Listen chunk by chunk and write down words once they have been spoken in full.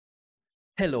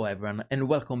Hello everyone and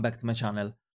welcome back to my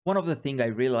channel. One of the things I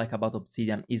really like about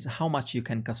Obsidian is how much you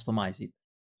can customize it.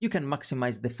 You can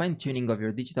maximize the fine-tuning of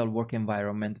your digital work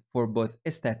environment for both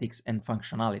aesthetics and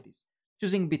functionalities,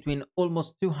 choosing between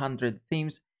almost 200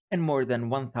 themes and more than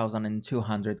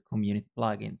 1,200 community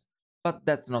plugins. But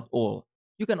that's not all.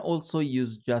 You can also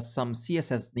use just some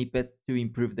CSS snippets to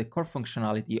improve the core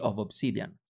functionality of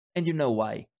Obsidian. And you know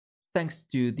why. Thanks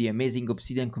to the amazing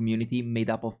Obsidian community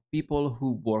made up of people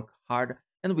who work hard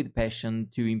and with passion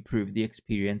to improve the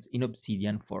experience in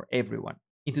Obsidian for everyone.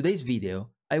 In today's video,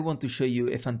 I want to show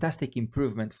you a fantastic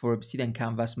improvement for Obsidian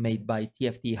Canvas made by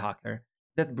TfTHacker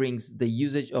that brings the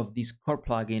usage of this core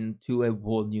plugin to a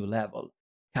whole new level,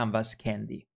 Canvas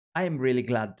Candy. I am really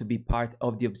glad to be part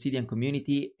of the Obsidian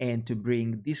community and to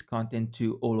bring this content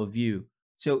to all of you.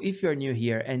 So if you're new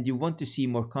here and you want to see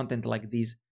more content like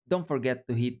this, don't forget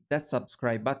to hit that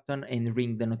subscribe button and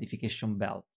ring the notification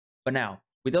bell. But now,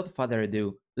 without further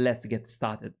ado, let's get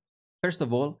started. First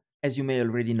of all, as you may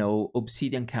already know,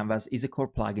 Obsidian Canvas is a core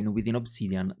plugin within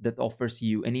Obsidian that offers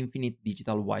you an infinite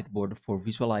digital whiteboard for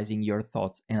visualizing your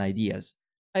thoughts and ideas.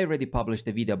 I already published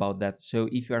a video about that, so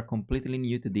if you are completely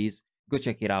new to this, go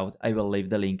check it out. I will leave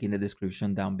the link in the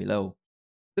description down below.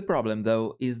 The problem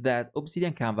though is that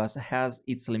Obsidian Canvas has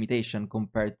its limitation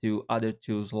compared to other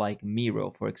tools like Miro,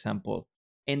 for example,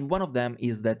 and one of them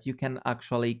is that you can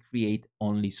actually create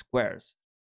only squares.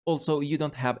 Also, you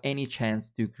don't have any chance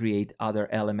to create other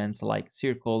elements like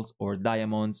circles or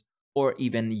diamonds or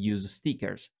even use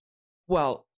stickers.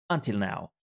 Well, until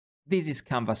now. This is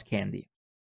Canvas Candy.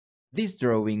 These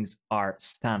drawings are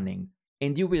stunning,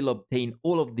 and you will obtain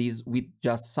all of these with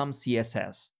just some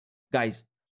CSS. Guys,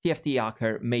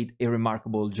 TfTHacker made a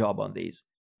remarkable job on this.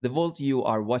 The vault you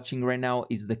are watching right now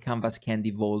is the Canvas Candy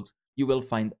vault you will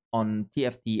find on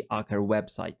TfTHacker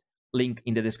website, link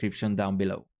in the description down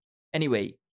below.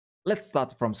 Anyway, let's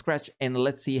start from scratch and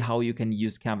let's see how you can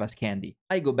use Canvas Candy.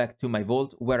 I go back to my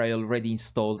vault where I already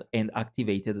installed and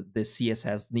activated the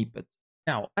CSS snippet.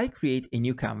 Now I create a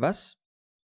new canvas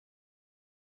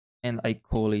and I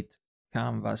call it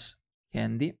Canvas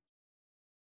Candy.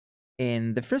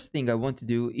 And the first thing I want to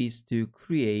do is to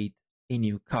create a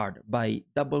new card by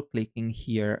double clicking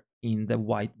here in the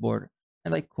whiteboard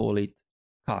and I call it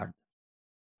card.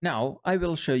 Now I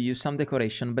will show you some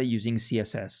decoration by using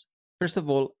CSS. First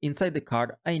of all, inside the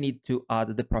card, I need to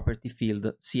add the property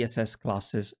field CSS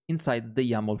classes inside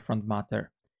the YAML front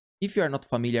matter. If you are not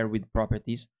familiar with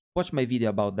properties, watch my video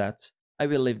about that. I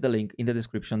will leave the link in the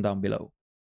description down below.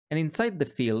 And inside the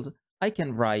field, I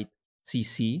can write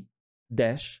cc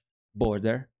dash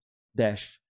border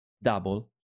dash double.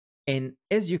 And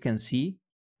as you can see,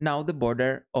 now the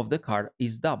border of the card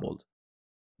is doubled.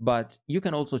 But you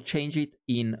can also change it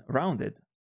in rounded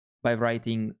by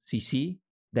writing cc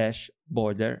dash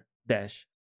border dash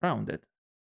rounded.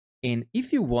 And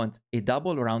if you want a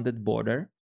double rounded border,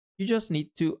 you just need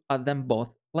to add them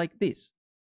both like this.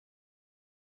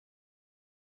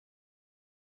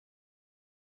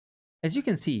 As you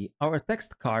can see, our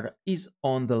text card is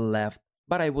on the left,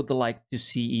 but I would like to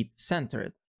see it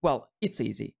centered. Well, it's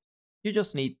easy. You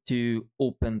just need to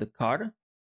open the card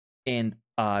and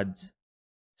add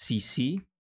cc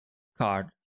card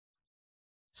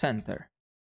center.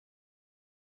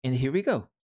 And here we go.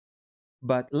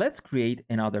 But let's create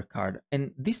another card.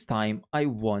 And this time I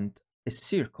want a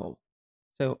circle.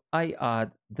 So I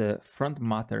add the front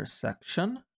matter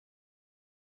section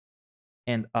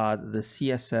and add the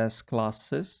CSS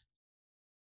classes.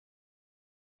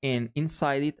 And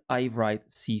inside it, I write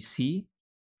cc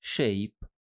shape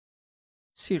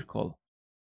circle.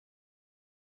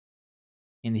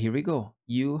 And here we go.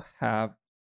 You have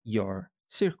your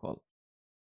circle.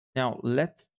 Now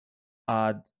let's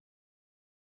add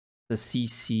the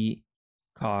CC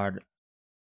card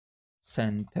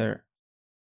center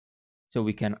so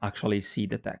we can actually see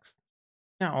the text.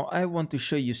 Now I want to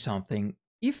show you something.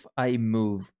 If I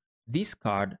move this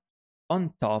card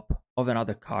on top of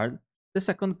another card, the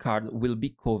second card will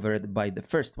be covered by the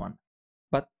first one.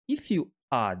 But if you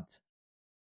add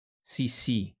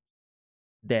CC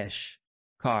dash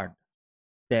card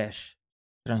dash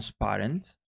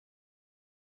transparent,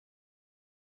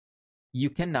 you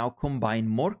can now combine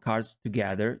more cards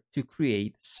together to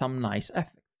create some nice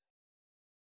effect.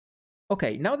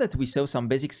 Okay, now that we saw some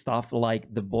basic stuff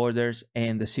like the borders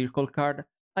and the circle card,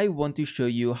 I want to show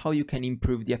you how you can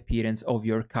improve the appearance of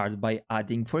your card by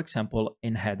adding, for example,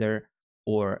 a header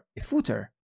or a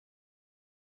footer.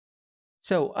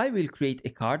 So I will create a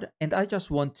card and I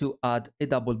just want to add a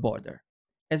double border.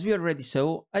 As we already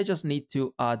saw, I just need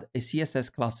to add a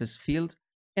CSS classes field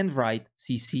and write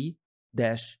cc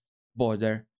dash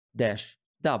border dash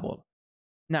double.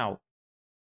 Now,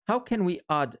 how can we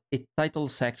add a title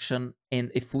section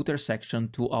and a footer section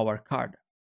to our card?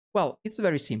 Well, it's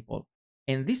very simple,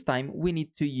 and this time we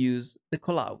need to use the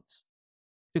callouts.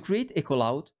 To create a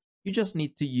callout, you just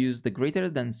need to use the greater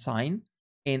than sign,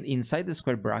 and inside the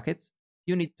square brackets,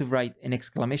 you need to write an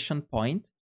exclamation point,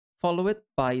 followed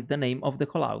by the name of the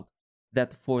callout,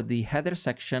 that for the header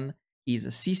section is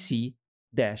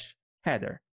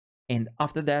cc-header, and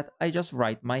after that I just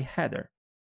write my header.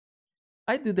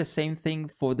 I do the same thing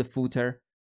for the footer,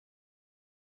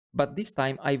 but this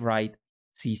time I write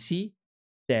cc-footer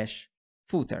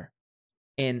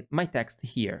and my text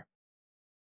here.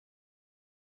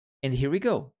 And here we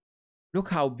go.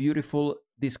 Look how beautiful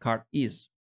this card is.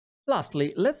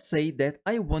 Lastly, let's say that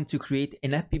I want to create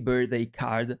an happy birthday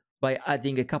card by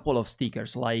adding a couple of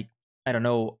stickers like, I don't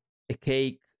know, a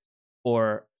cake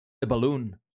or a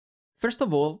balloon. First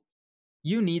of all,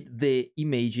 you need the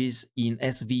images in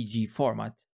SVG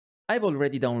format. I've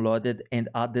already downloaded and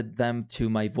added them to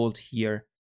my vault here,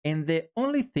 and the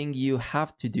only thing you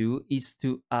have to do is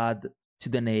to add to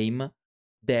the name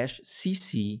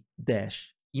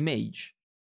 -cc-image.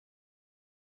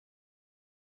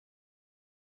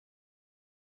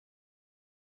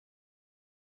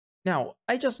 Now,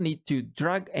 I just need to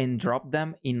drag and drop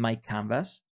them in my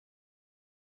canvas.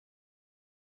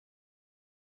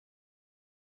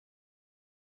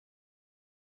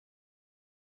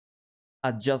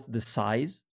 Adjust the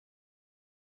size.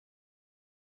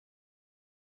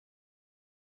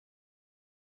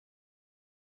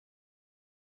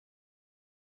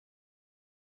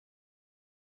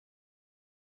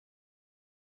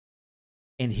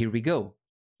 And here we go,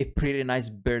 a pretty nice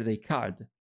birthday card.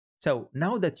 So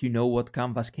now that you know what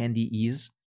Canvas Candy is,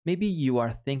 maybe you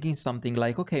are thinking something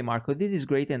like, okay, Marco, this is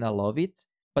great and I love it,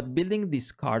 but building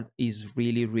this card is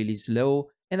really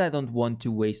slow and I don't want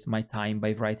to waste my time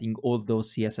by writing all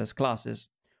those CSS classes.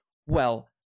 Well,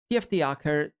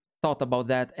 TfTHacker thought about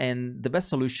that, and the best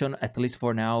solution, at least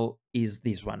for now, is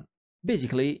this one.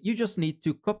 Basically, you just need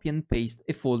to copy and paste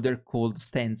a folder called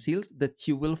stencils that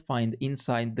you will find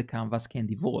inside the Canvas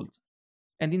Candy Vault.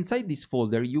 And inside this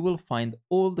folder, you will find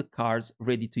all the cards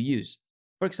ready to use.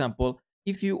 For example,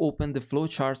 if you open the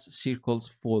flowcharts circles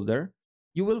folder,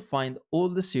 you will find all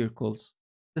the circles.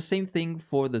 The same thing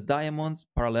for the diamonds,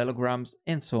 parallelograms,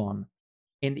 and so on.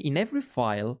 And in every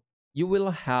file, you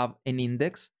will have an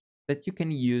index that you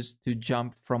can use to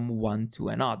jump from one to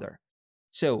another.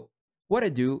 So what I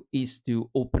do is to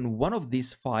open one of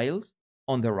these files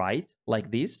on the right,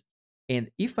 like this,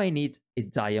 and if I need a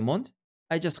diamond,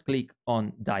 I just click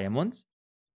on diamonds,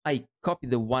 I copy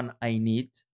the one I need,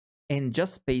 and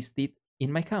just paste it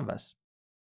in my canvas.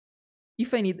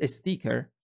 If I need a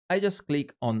sticker, I just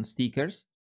click on stickers,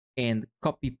 and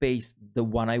copy paste the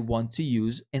one I want to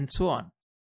use, and so on.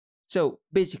 So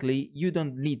basically, you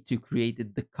don't need to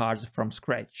create the cards from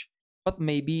scratch, but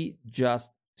maybe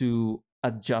just to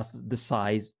adjust the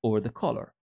size or the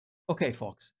color. Okay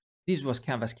folks, this was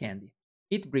Canvas Candy.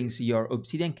 It brings your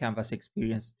Obsidian Canvas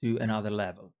experience to another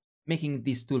level, making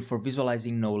this tool for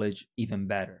visualizing knowledge even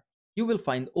better. You will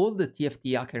find all the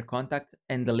TfTHacker contact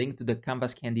and the link to the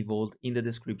Canvas Candy Vault in the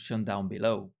description down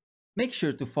below. Make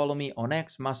sure to follow me on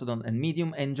X, Mastodon and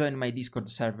Medium, and join my Discord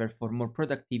server for more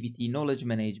productivity, knowledge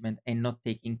management, and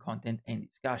note-taking content and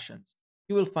discussions.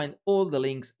 You will find all the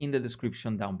links in the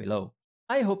description down below.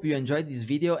 I hope you enjoyed this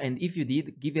video, and if you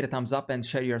did, give it a thumbs up and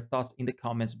share your thoughts in the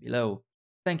comments below.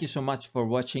 Thank you so much for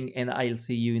watching, and I'll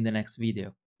see you in the next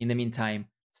video. In the meantime,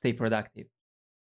 stay productive.